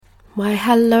Why,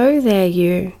 hello there,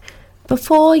 you.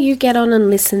 Before you get on and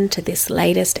listen to this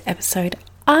latest episode,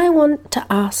 I want to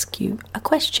ask you a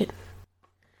question.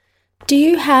 Do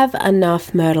you have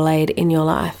enough Myrtle Aid in your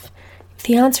life? If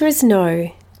the answer is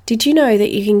no, did you know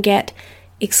that you can get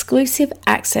exclusive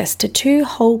access to 2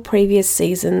 whole previous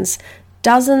seasons,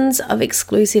 dozens of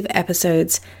exclusive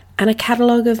episodes, and a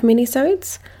catalogue of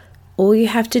minisodes? All you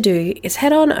have to do is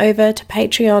head on over to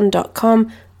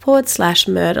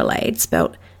patreon.com/myrtleaid,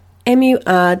 spelt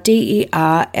MURDERLAIDE,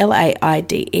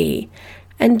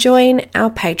 and join our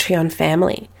Patreon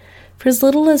family. For as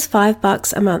little as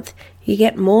 $5 a month, you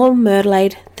get more Myrtle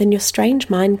Aid than your strange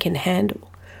mind can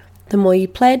handle. The more you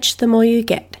pledge, the more you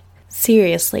get.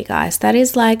 Seriously, guys, that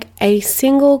is like a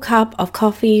single cup of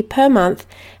coffee per month,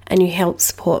 and you help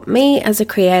support me as a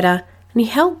creator, and you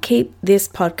help keep this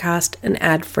podcast an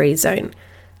ad-free zone.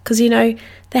 Because, there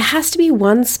has to be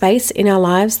one space in our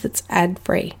lives that's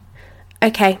ad-free.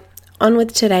 Okay, on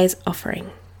with today's offering.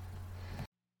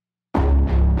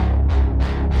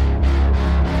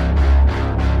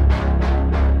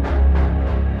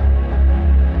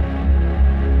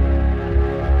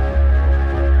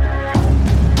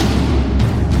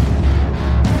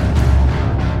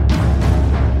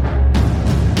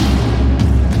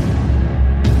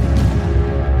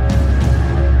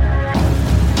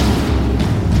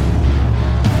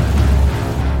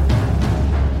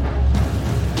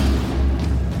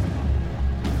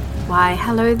 Why,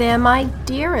 hello there, my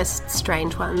dearest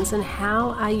strange ones, and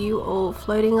how are you all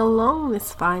floating along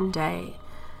this fine day?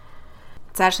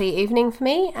 It's actually evening for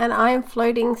me, and I am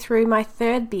floating through my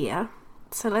 3rd beer,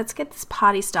 so let's get this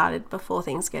party started before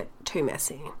things get too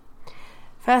messy.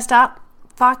 First up,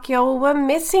 fuck y'all were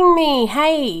missing me.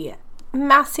 Hey,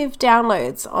 massive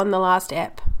downloads on the last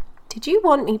ep. Did you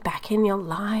want me back in your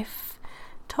life?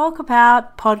 Talk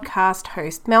about podcast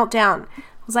host meltdown.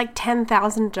 It was like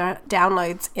 10,000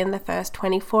 downloads in the first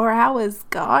 24 hours,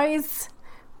 guys.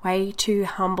 Way too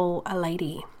humble a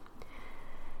lady.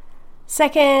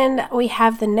 Second, we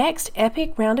have the next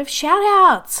epic round of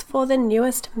shout-outs for the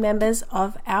newest members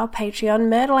of our Patreon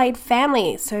Myrtle Aid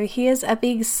family. So here's a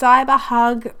big cyber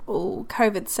hug,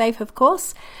 COVID safe of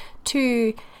course,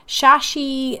 to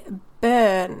Shashi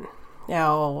Byrne.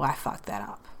 Oh, I fucked that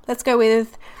up. Let's go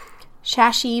with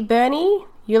Shashi Bernie.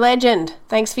 You legend.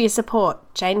 Thanks for your support.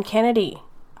 Jane Kennedy.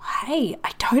 Hey,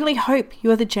 I totally hope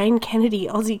you're the Jane Kennedy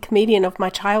Aussie comedian of my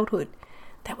childhood.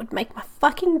 That would make my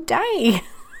fucking day.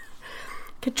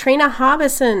 Katrina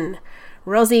Harbison.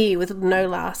 Rosie with no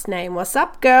last name. What's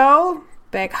up, girl?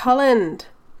 Beck Holland.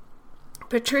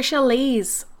 Patricia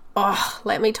Lees. Oh,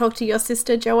 let me talk to your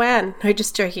sister Joanne. No,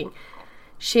 just joking.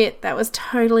 Shit, that was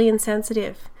totally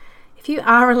insensitive. If you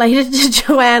are related to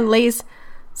Joanne Lees,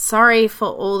 sorry for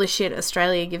all the shit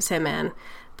Australia gives her, man.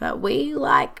 But we,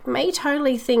 may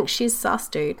totally think she's sus,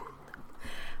 dude.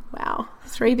 Wow,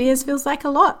 3 beers feels like a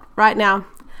lot right now.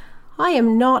 I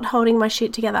am not holding my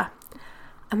shit together.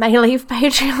 I may leave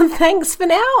Patreon, thanks for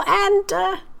now, and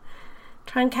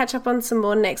try and catch up on some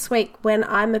more next week when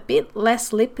I'm a bit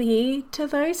less lippy to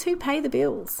those who pay the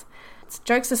bills.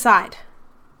 Jokes aside,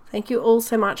 thank you all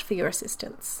so much for your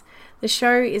assistance. The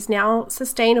show is now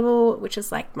sustainable, which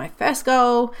is like my first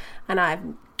goal, and I've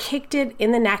kicked it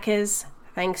in the knackers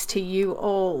thanks to you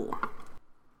all.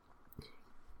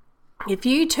 If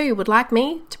you too would like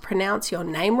me to pronounce your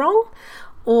name wrong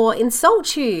or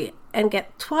insult you and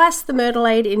get twice the Myrtle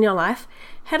Aid in your life,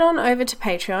 head on over to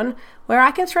Patreon, where I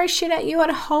can throw shit at you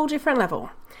at a whole different level.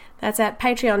 That's at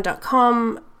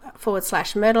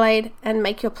patreon.com/Myrtle Aid, and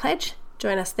make your pledge.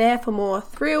 Join us there for more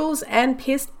thrills and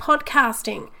pissed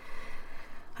podcasting.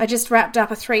 I just wrapped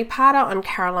up a 3-parter on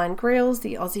Caroline Grills,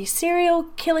 the Aussie serial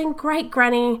killing great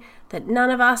granny that none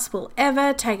of us will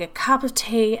ever take a cup of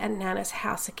tea at Nana's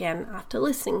house again after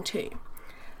listening to.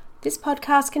 This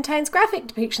podcast contains graphic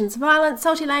depictions of violence,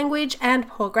 salty language, and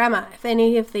poor grammar. If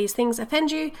any of these things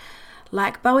offend you,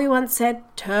 like Bowie once said,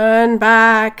 turn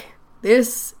back.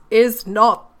 This is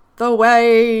not the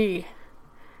way.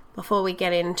 Before we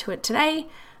get into it today,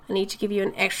 I need to give you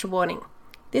an extra warning.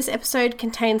 This episode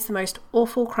contains the most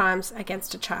awful crimes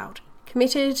against a child,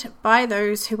 committed by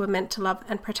those who were meant to love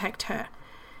and protect her.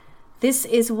 This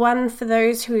is one for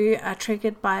those who are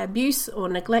triggered by abuse or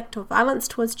neglect or violence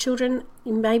towards children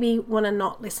you maybe want to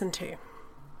not listen to.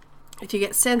 If you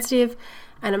get sensitive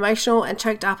and emotional and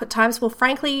choked up at times, well,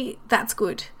 frankly, that's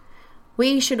good.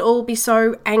 We should all be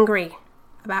so angry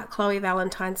about Chloe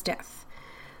Valentine's death.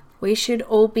 We should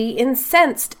all be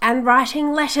incensed and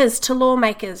writing letters to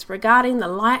lawmakers regarding the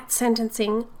light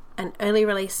sentencing and early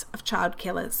release of child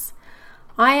killers.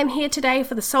 I am here today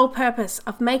for the sole purpose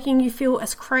of making you feel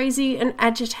as crazy and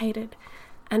agitated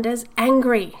and as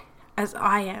angry as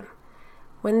I am.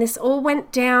 When this all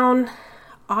went down,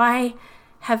 I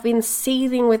have been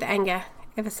seething with anger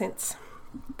ever since.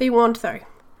 Be warned though,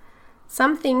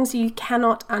 some things you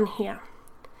cannot unhear.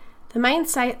 The main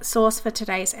source for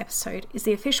today's episode is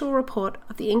the official report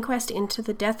of the inquest into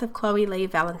the death of Chloe Lee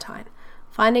Valentine,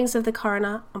 findings of the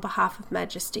coroner on behalf of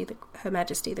Her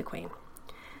Majesty the Queen.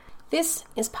 This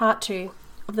is part 2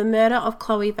 of the murder of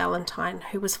Chloe Valentine,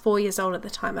 who was 4 years old at the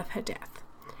time of her death.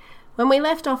 When we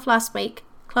left off last week,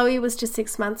 Chloe was just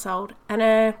 6 months old, and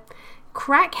her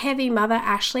crack-heavy mother,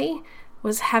 Ashley,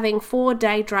 was having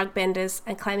 4-day drug benders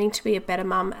and claiming to be a better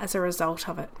mum as a result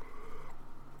of it.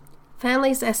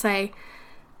 Family's SA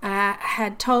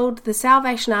had told the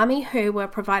Salvation Army, who were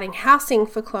providing housing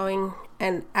for Chloe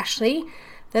and Ashley,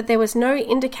 that there was no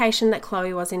indication that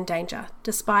Chloe was in danger,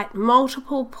 despite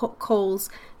multiple calls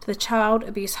to the child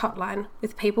abuse hotline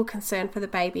with people concerned for the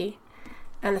baby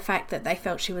and the fact that they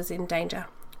felt she was in danger.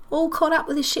 All caught up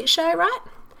with this shit show, right?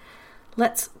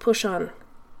 Let's push on.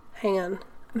 Hang on.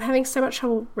 I'm having so much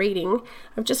trouble reading.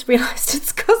 I've just realised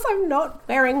it's because I'm not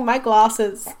wearing my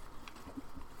glasses.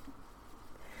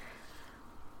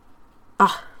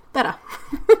 Better.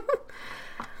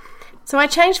 So I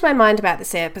changed my mind about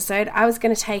this episode. I was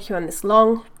going to take you on this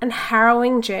long and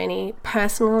harrowing journey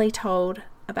personally told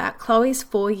about Chloe's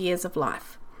 4 years of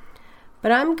life.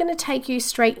 But I'm going to take you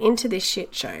straight into this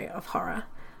shit show of horror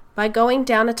by going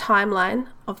down a timeline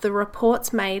of the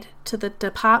reports made to the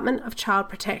Department of Child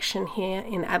Protection here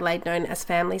in Adelaide, known as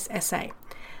Families SA.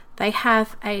 They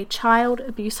have a child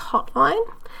abuse hotline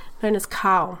known as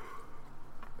CARL.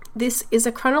 This is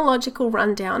a chronological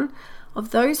rundown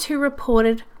of those who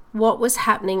reported what was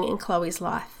happening in Chloe's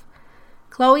life.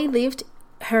 Chloe lived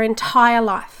her entire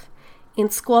life in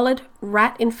squalid,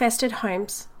 rat-infested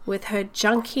homes with her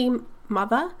junkie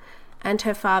mother and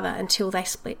her father until they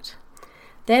split.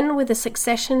 Then with a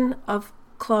succession of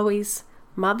Chloe's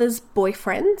mother's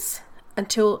boyfriends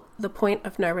until the point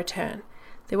of no return.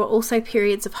 There were also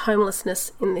periods of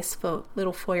homelessness in this for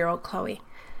little 4-year-old Chloe.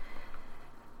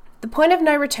 The point of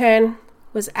no return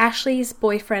was Ashley's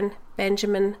boyfriend,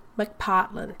 Benjamin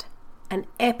McPartland, an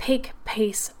epic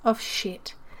piece of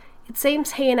shit. It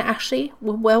seems he and Ashley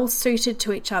were well suited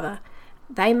to each other.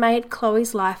 They made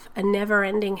Chloe's life a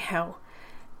never-ending hell,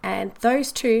 and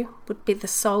those two would be the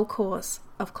sole cause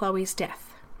of Chloe's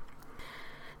death.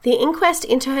 The inquest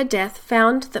into her death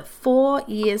found that 4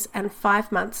 years and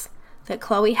 5 months that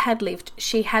Chloe had lived,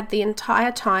 she had the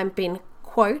entire time been,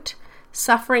 quote,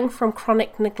 suffering from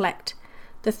chronic neglect.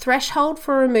 The threshold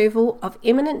for removal of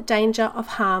imminent danger of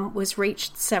harm was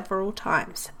reached several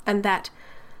times, and that,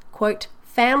 quote,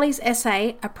 Families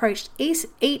SA approached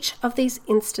each of these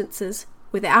instances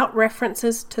without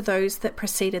references to those that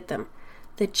preceded them.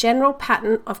 The general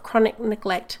pattern of chronic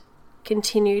neglect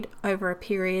continued over a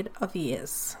period of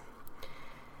years.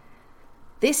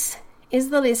 This is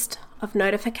the list of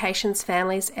notifications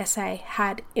Families SA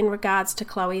had in regards to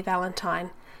Chloe Valentine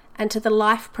and to the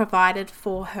life provided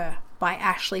for her by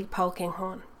Ashley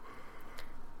Polkinghorne.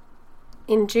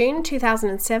 In June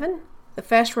 2007, the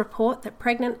first report that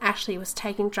pregnant Ashley was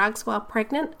taking drugs while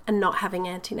pregnant and not having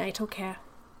antenatal care.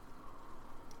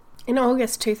 In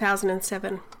August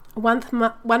 2007,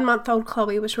 1-month-old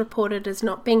Chloe was reported as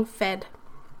not being fed,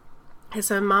 as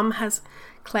her mum has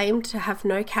claimed to have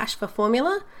no cash for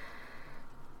formula.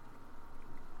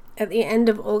 At the end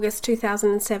of August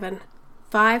 2007,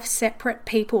 5 separate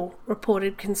people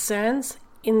reported concerns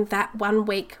in that 1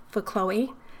 week for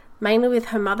Chloe, mainly with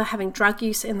her mother having drug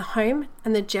use in the home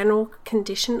and the general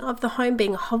condition of the home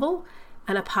being a hovel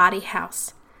and a party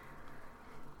house.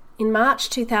 In March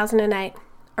 2008,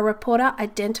 a reporter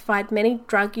identified many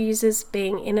drug users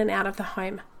being in and out of the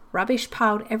home, rubbish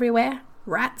piled everywhere,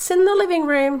 rats in the living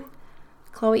room.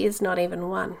 Chloe is not even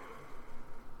one.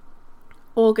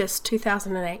 August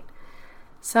 2008.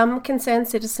 Some concerned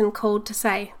citizen called to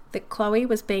say that Chloe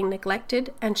was being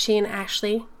neglected and she and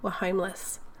Ashley were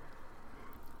homeless.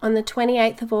 On the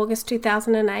 28th of August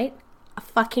 2008, a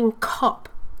fucking cop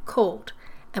called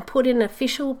and put in an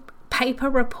official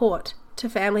paper report to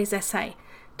Families SA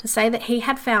to say that he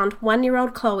had found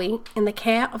 1-year-old Chloe in the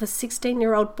care of a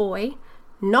 16-year-old boy,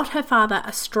 not her father,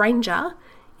 a stranger,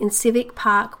 in Civic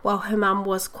Park while her mum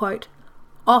was, quote,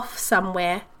 off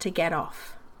somewhere to get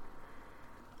off.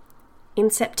 In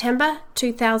September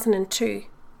 2002,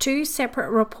 2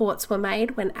 separate reports were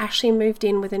made when Ashley moved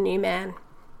in with a new man.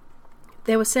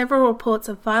 There were several reports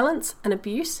of violence and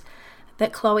abuse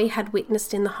that Chloe had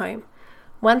witnessed in the home.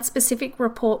 One specific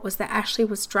report was that Ashley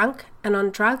was drunk and on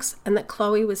drugs and that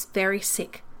Chloe was very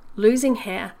sick, losing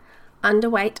hair,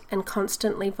 underweight and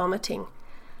constantly vomiting.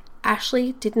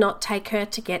 Ashley did not take her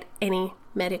to get any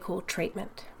medical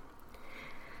treatment.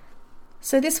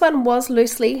 So this one was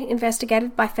loosely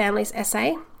investigated by Families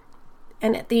SA,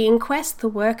 and at the inquest, the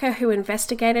worker who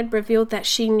investigated revealed that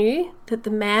she knew that the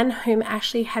man whom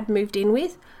Ashley had moved in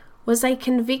with was a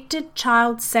convicted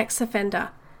child sex offender,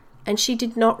 and she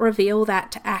did not reveal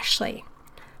that to Ashley.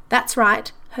 That's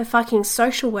right, her fucking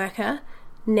social worker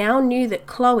now knew that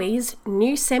Chloe's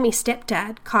new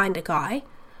semi-stepdad kind of guy,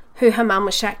 who her mum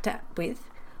was shacked up with,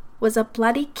 was a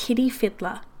bloody kiddie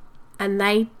fiddler, and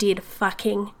they did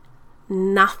fucking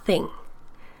nothing.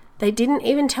 They didn't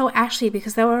even tell Ashley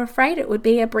because they were afraid it would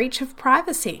be a breach of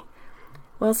privacy.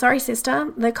 Well, sorry,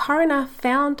 sister, the coroner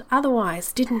found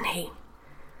otherwise, didn't he?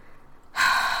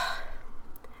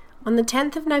 On the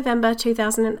 10th of November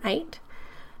 2008,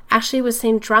 Ashley was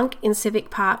seen drunk in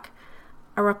Civic Park.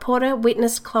 A reporter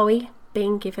witnessed Chloe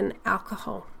being given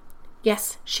alcohol.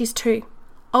 Yes, she's 2.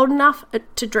 Old enough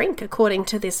to drink, according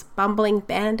to this bumbling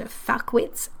band of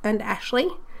fuckwits and Ashley.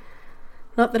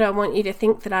 Not that I want you to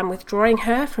think that I'm withdrawing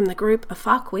her from the group of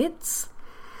fuckwits.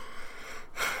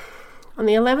 On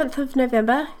the 11th of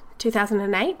November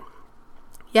 2008,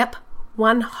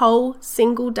 one whole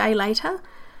single day later,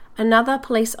 another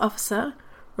police officer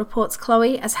reports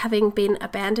Chloe as having been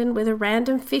abandoned with a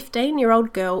random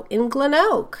 15-year-old girl in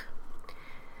Glenelg.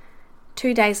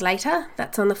 2 days later,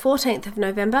 that's on the 14th of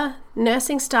November,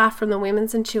 nursing staff from the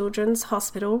Women's and Children's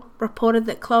Hospital reported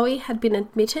that Chloe had been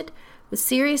admitted with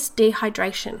serious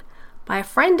dehydration by a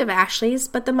friend of Ashley's,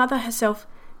 but the mother herself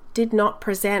did not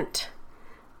present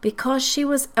because she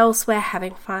was elsewhere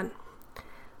having fun.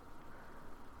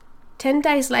 10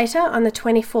 days later, on the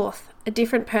 24th, a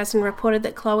different person reported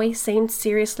that Chloe seemed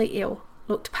seriously ill,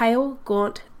 looked pale,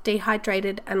 gaunt,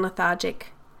 dehydrated and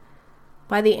lethargic.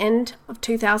 By the end of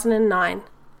 2009,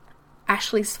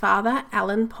 Ashley's father,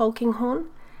 Alan Polkinghorne,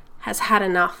 has had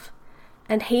enough,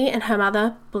 and he and her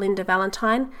mother, Belinda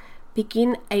Valentine,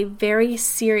 begin a very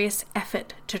serious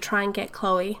effort to try and get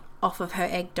Chloe off of her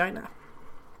egg donor.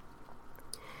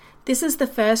 This is the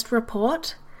first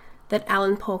report that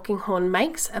Alan Polkinghorne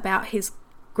makes about his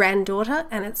granddaughter,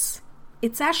 and it's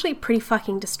actually pretty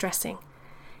fucking distressing.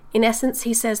 In essence,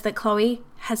 he says that Chloe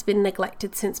has been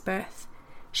neglected since birth.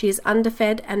 She is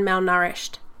underfed and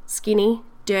malnourished, skinny,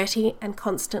 dirty, and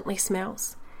constantly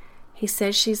smells. He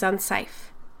says she's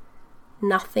unsafe.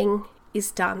 Nothing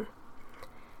is done.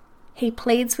 He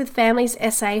pleads with Families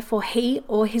SA for he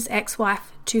or his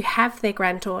ex-wife to have their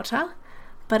granddaughter,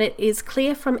 but it is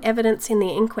clear from evidence in the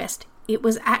inquest it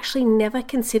was actually never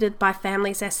considered by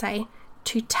Families SA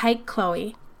to take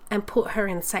Chloe and put her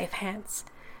in safe hands.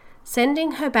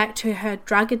 Sending her back to her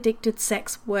drug-addicted,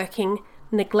 sex-working,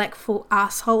 neglectful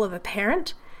asshole of a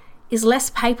parent is less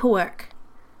paperwork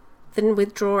than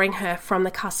withdrawing her from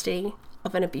the custody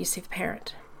of an abusive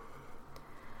parent.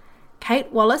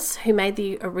 Kate Wallace, who made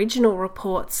the original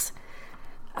reports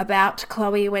about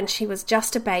Chloe when she was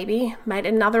just a baby, made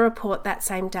another report that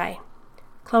same day.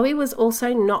 Chloe was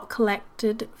also not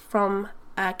collected from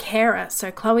a carer,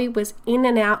 so Chloe was in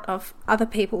and out of other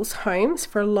people's homes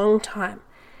for a long time.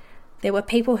 There were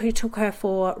people who took her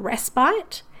for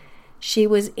respite. She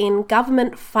was in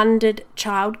government-funded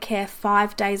childcare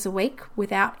 5 days a week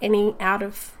without any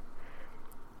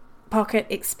out-of-pocket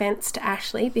expense to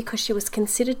Ashley because she was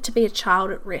considered to be a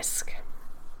child at risk.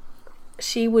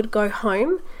 She would go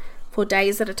home for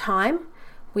days at a time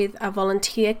with a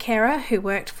volunteer carer who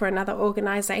worked for another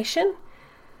organisation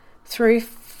through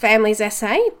Families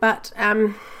SA, but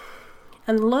and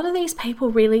a lot of these people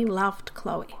really loved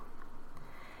Chloe.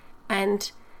 And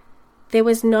there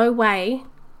was no way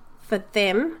for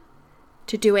them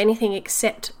to do anything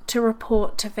except to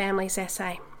report to Families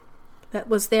SA. That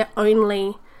was their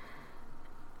only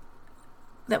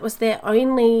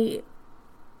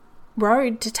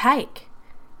road to take.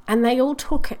 And they all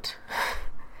took it.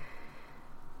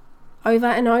 Over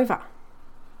and over.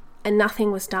 And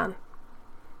nothing was done.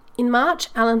 In March,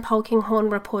 Alan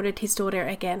Polkinghorne reported his daughter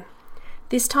again.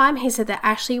 This time he said that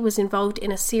Ashley was involved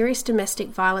in a serious domestic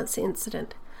violence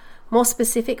incident. More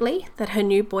specifically, that her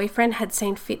new boyfriend had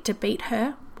seen fit to beat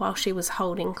her while she was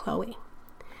holding Chloe.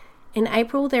 In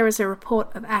April, there is a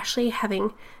report of Ashley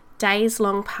having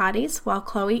days-long parties while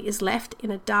Chloe is left in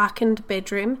a darkened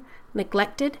bedroom,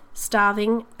 neglected,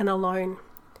 starving, and alone.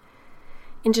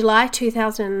 In July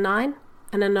 2009,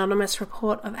 an anonymous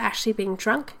report of Ashley being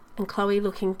drunk and Chloe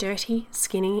looking dirty,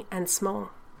 skinny, and small.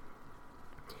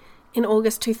 In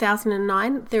August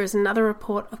 2009, there is another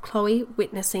report of Chloe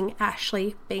witnessing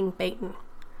Ashley being beaten.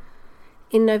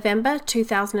 In November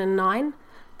 2009,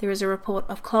 there is a report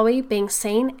of Chloe being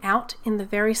seen out in the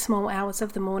very small hours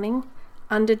of the morning,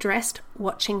 underdressed,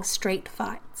 watching street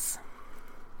fights.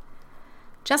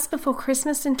 Just before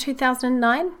Christmas in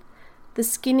 2009, the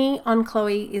skinny on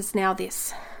Chloe is now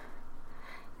this.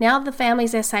 Now the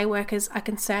family's SA workers are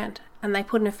concerned, and they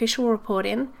put an official report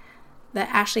in that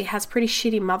Ashley has pretty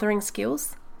shitty mothering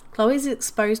skills. Chloe is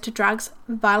exposed to drugs,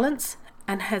 violence,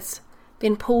 and has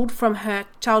been pulled from her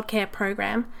childcare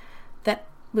program that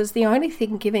was the only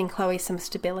thing giving Chloe some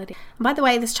stability. And by the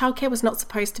way, this childcare was not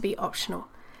supposed to be optional.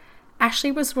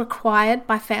 Ashley was required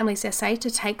by Families SA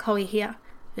to take Chloe here,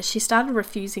 but she started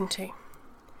refusing to.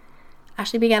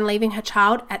 Ashley began leaving her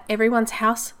child at everyone's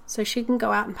house so she can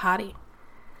go out and party.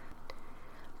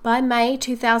 By May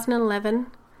 2011,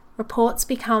 reports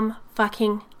become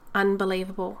fucking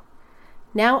unbelievable.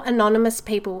 Now anonymous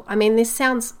people, this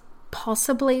sounds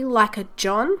possibly like a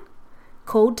John,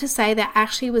 called to say that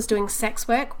Ashley was doing sex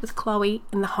work with Chloe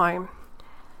in the home.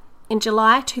 In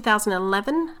July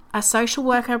 2011, a social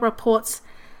worker reports,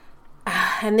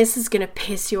 and this is going to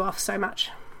piss you off so much,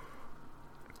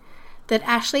 that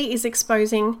Ashley is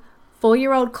exposing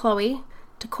 4-year-old Chloe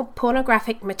to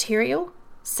pornographic material,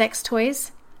 sex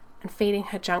toys, and feeding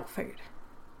her junk food.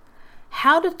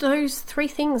 How did those 3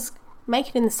 things make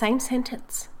it in the same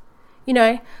sentence?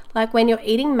 Like when you're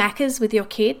eating Maccas with your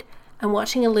kid and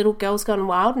watching a little Girls Gone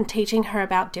Wild and teaching her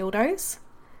about dildos?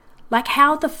 Like,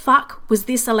 how the fuck was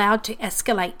this allowed to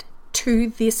escalate to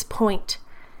this point?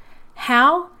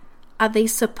 How are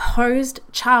these supposed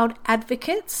child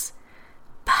advocates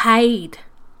paid?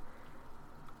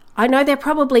 I know they're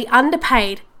probably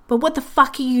underpaid, but what the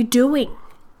fuck are you doing?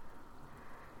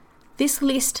 This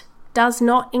list does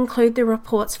not include the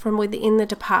reports from within the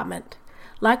department.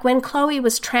 Like when Chloe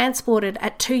was transported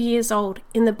at 2 years old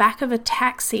in the back of a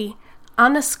taxi,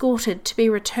 unescorted to be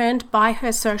returned by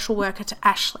her social worker to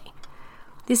Ashley.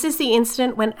 This is the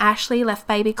incident when Ashley left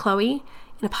baby Chloe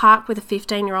in a park with a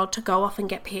 15-year-old to go off and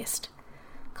get pissed.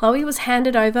 Chloe was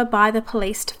handed over by the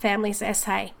police to Families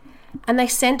SA, and they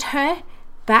sent her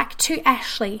back to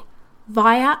Ashley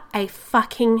via a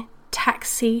fucking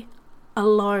taxi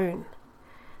alone.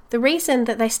 The reason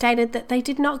that they stated that they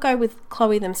did not go with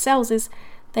Chloe themselves is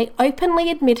they openly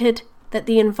admitted that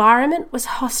the environment was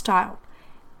hostile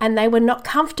and they were not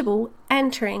comfortable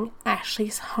entering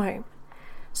Ashley's home.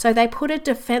 So they put a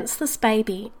defenseless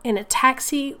baby in a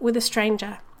taxi with a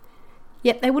stranger.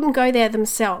 Yet they wouldn't go there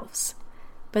themselves,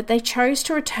 but they chose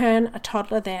to return a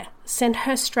toddler there, send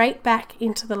her straight back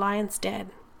into the lion's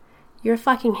den. You're a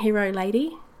fucking hero,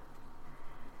 lady.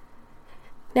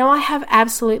 Now, I have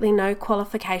absolutely no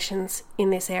qualifications in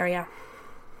this area,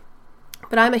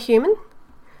 but I'm a human,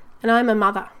 and I'm a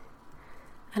mother,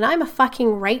 and I'm a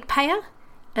fucking ratepayer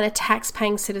and a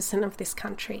tax-paying citizen of this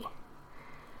country.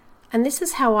 And this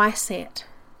is how I see it.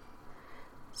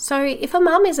 So if a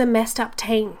mum is a messed up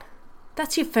teen,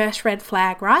 that's your first red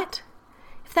flag, right?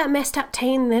 If that messed up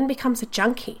teen then becomes a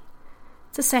junkie,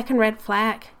 it's a second red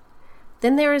flag.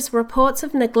 Then there is reports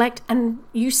of neglect and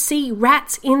you see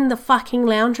rats in the fucking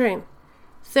lounge room.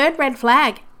 Third red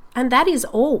flag, and that is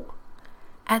all.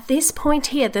 At this point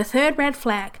here, the third red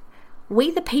flag,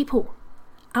 we the people,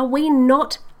 are we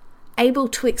not able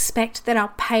to expect that our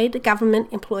paid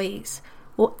government employees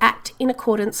will act in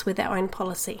accordance with their own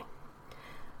policy?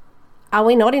 Are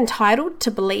we not entitled to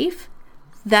believe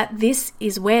that this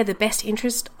is where the best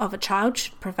interest of a child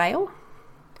should prevail?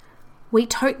 We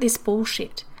tote this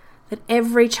bullshit that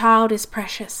every child is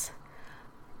precious.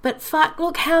 But fuck,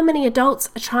 look how many adults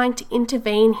are trying to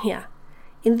intervene here.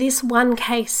 In this one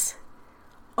case,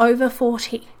 over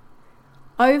 40.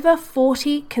 Over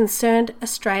 40 concerned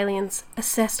Australians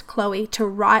assessed Chloe to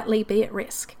rightly be at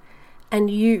risk.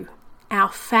 And you, our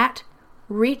fat,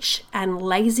 rich and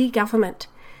lazy government,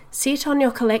 sit on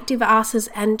your collective asses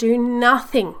and do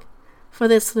nothing for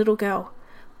this little girl,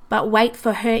 but wait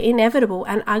for her inevitable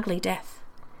and ugly death.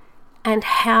 And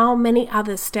how many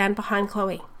others stand behind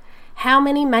Chloe? How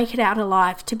many make it out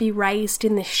alive to be raised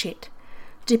in this shit?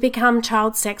 To become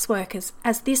child sex workers,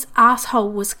 as this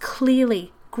asshole was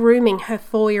clearly grooming her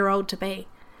 4-year-old to be?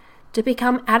 To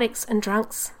become addicts and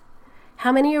drunks?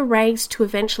 How many are raised to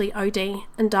eventually OD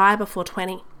and die before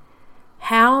 20?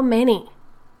 How many?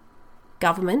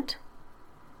 Government,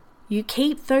 you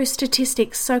keep those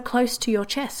statistics so close to your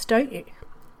chest, don't you?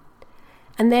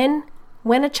 And then,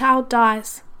 when a child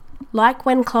dies, like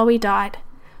when Chloe died,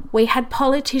 we had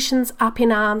politicians up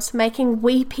in arms making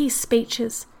weepy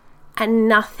speeches and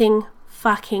nothing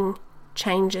fucking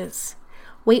changes.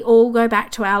 We all go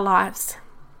back to our lives.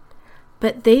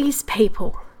 But these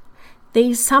people,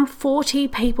 these some 40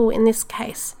 people in this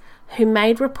case who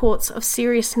made reports of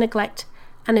serious neglect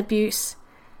and abuse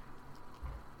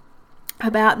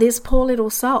about this poor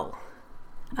little soul,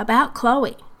 about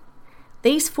Chloe,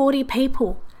 these 40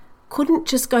 people couldn't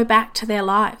just go back to their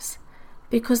lives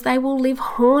because they will live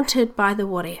haunted by the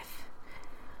what if.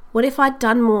 What if I'd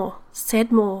done more, said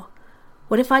more?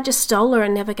 What if I just stole her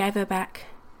and never gave her back?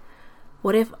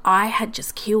 What if I had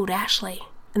just killed Ashley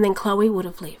and then Chloe would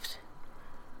have lived?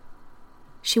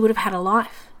 She would have had a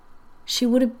life. She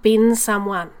would have been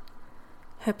someone.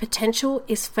 Her potential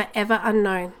is forever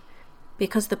unknown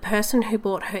because the person who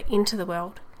brought her into the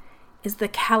world is the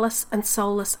callous and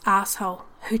soulless asshole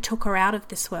who took her out of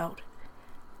this world.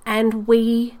 And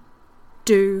we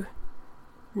do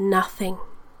nothing.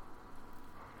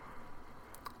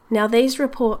 Now, these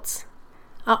reports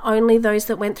are only those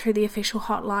that went through the official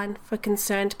hotline for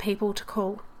concerned people to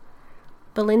call.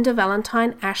 Belinda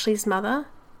Valentine, Ashley's mother,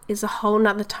 is a whole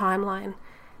nother timeline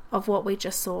of what we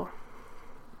just saw.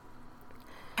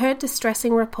 Her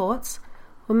distressing reports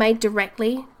were made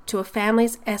directly to a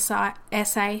family's SA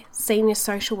senior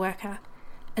social worker,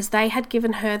 as they had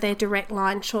given her their direct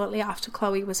line shortly after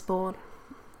Chloe was born.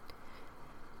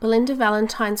 Belinda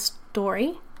Valentine's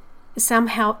story is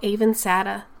somehow even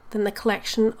sadder than the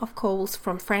collection of calls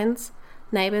from friends,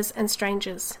 neighbours and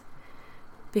strangers,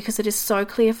 because it is so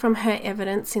clear from her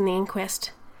evidence in the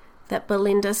inquest that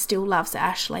Belinda still loves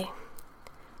Ashley.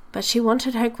 But she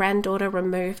wanted her granddaughter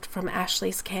removed from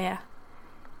Ashley's care.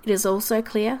 It is also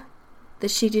clear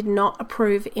that she did not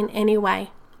approve in any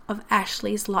way of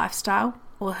Ashley's lifestyle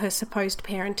or her supposed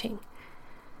parenting,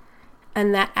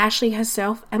 and that Ashley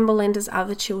herself and Belinda's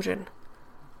other children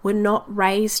were not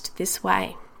raised this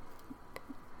way.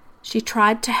 She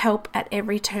tried to help at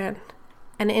every turn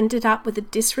and ended up with a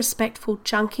disrespectful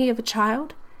junkie of a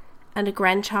child and a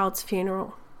grandchild's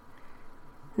funeral.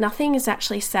 Nothing is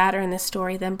actually sadder in this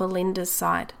story than Belinda's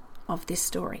side of this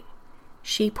story.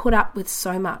 She put up with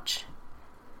so much.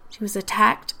 She was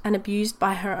attacked and abused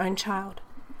by her own child,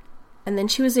 and then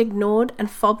she was ignored and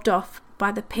fobbed off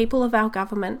by the people of our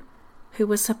government who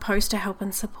were supposed to help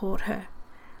and support her.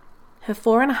 Her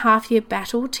 4.5-year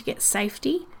battle to get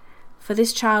safety for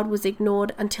this child was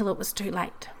ignored until it was too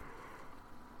late.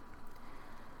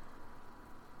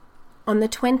 On the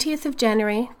 20th of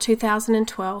January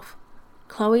 2012,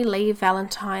 Chloe Lee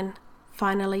Valentine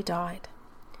finally died.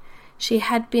 She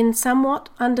had been somewhat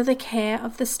under the care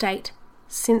of the state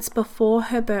since before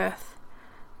her birth,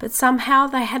 but somehow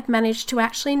they had managed to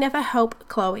actually never help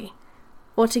Chloe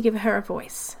or to give her a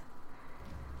voice.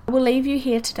 I will leave you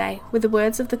here today with the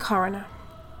words of the coroner.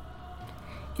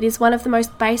 It is one of the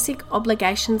most basic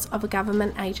obligations of a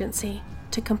government agency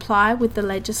to comply with the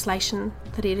legislation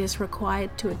that it is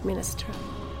required to administer.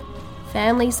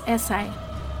 Families SA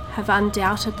have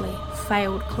undoubtedly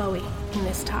failed Chloe in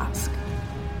this task.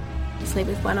 Sleep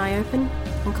with one eye open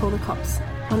and call the cops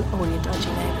on all your dodgy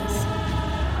neighbours.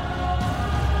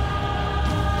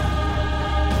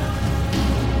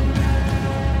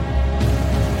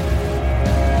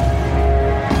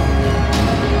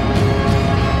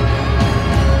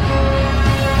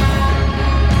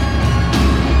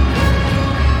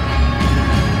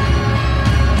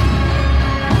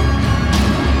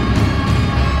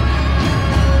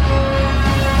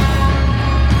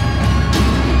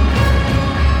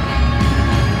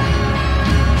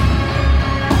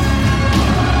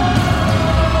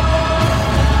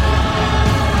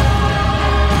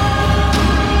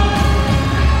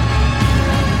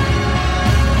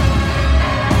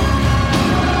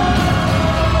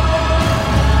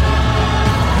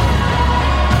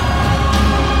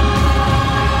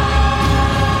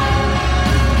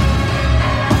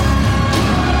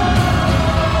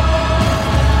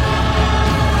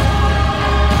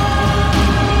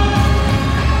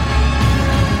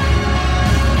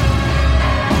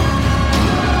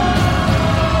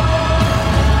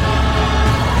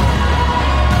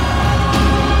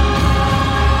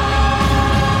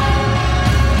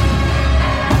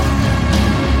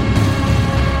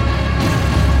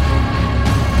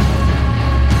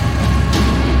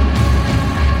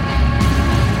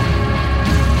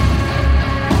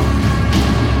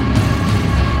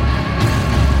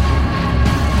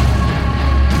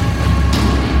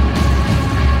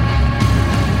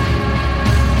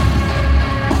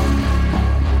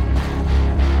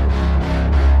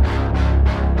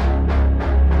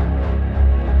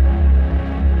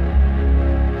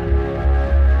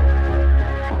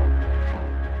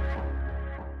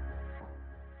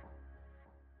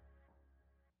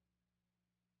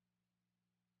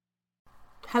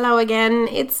 Hello again,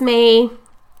 it's me,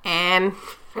 Anne.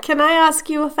 Can I ask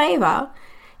you a favour?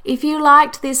 If you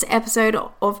liked this episode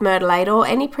of Murderlade or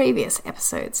any previous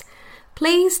episodes,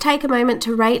 please take a moment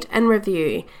to rate and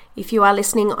review. If you are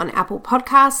listening on Apple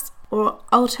Podcasts, Or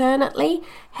alternately,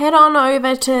 head on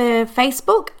over to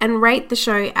Facebook and rate the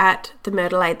show at the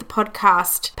Myrtleade, the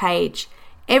podcast page.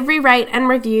 Every rate and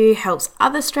review helps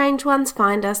other strange ones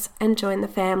find us and join the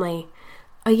family.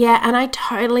 Oh yeah, and I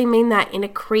totally mean that in a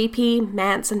creepy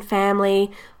Manson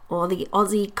family or the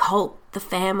Aussie cult, the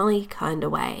family kind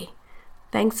of way.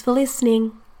 Thanks for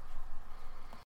listening.